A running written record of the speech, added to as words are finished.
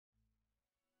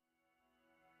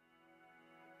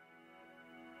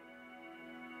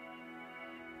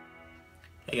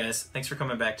Hey guys, thanks for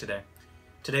coming back today.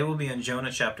 Today we'll be in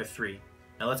Jonah chapter 3.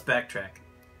 Now let's backtrack.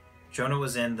 Jonah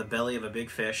was in the belly of a big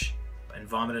fish and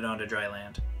vomited onto dry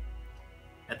land.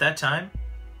 At that time,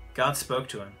 God spoke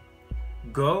to him.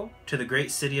 Go to the great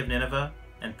city of Nineveh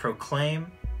and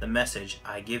proclaim the message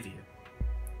I give you.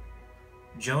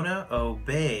 Jonah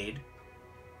obeyed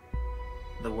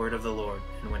the word of the Lord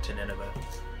and went to Nineveh.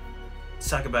 Let's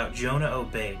talk about Jonah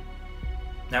obeyed.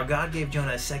 Now God gave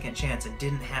Jonah a second chance and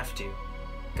didn't have to.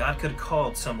 God could have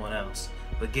called someone else,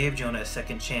 but gave Jonah a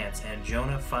second chance, and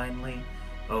Jonah finally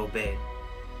obeyed.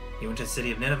 He went to the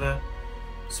city of Nineveh,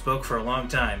 spoke for a long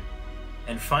time,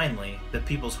 and finally the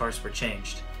people's hearts were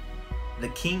changed. The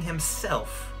king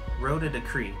himself wrote a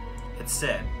decree. It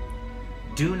said,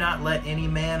 "Do not let any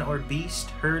man or beast,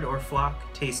 herd or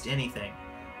flock taste anything.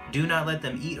 Do not let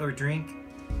them eat or drink,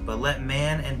 but let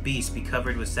man and beast be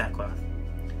covered with sackcloth.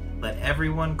 Let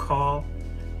everyone call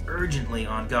urgently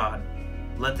on God.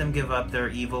 Let them give up their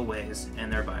evil ways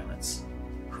and their violence.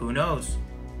 Who knows?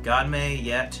 God may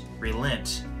yet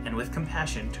relent and with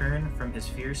compassion turn from his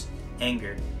fierce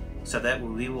anger so that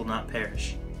we will not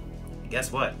perish." And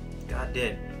guess what? God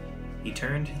did. He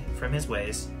turned from his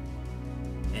ways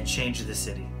and changed the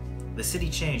city. The city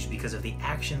changed because of the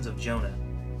actions of Jonah.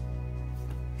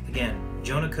 Again,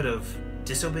 Jonah could have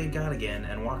disobeyed God again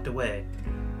and walked away,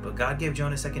 but God gave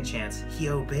Jonah a second chance. He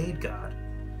obeyed God,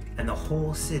 and the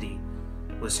whole city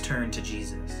was turned to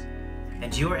Jesus.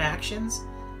 And your actions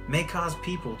may cause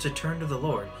people to turn to the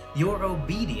Lord. Your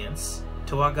obedience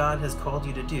to what God has called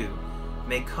you to do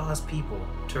may cause people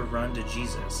to run to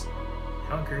Jesus.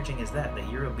 How encouraging is that? That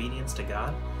your obedience to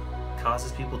God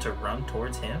causes people to run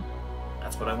towards Him?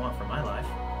 That's what I want for my life.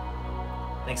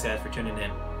 Thanks guys for tuning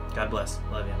in. God bless.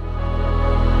 Love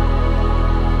you.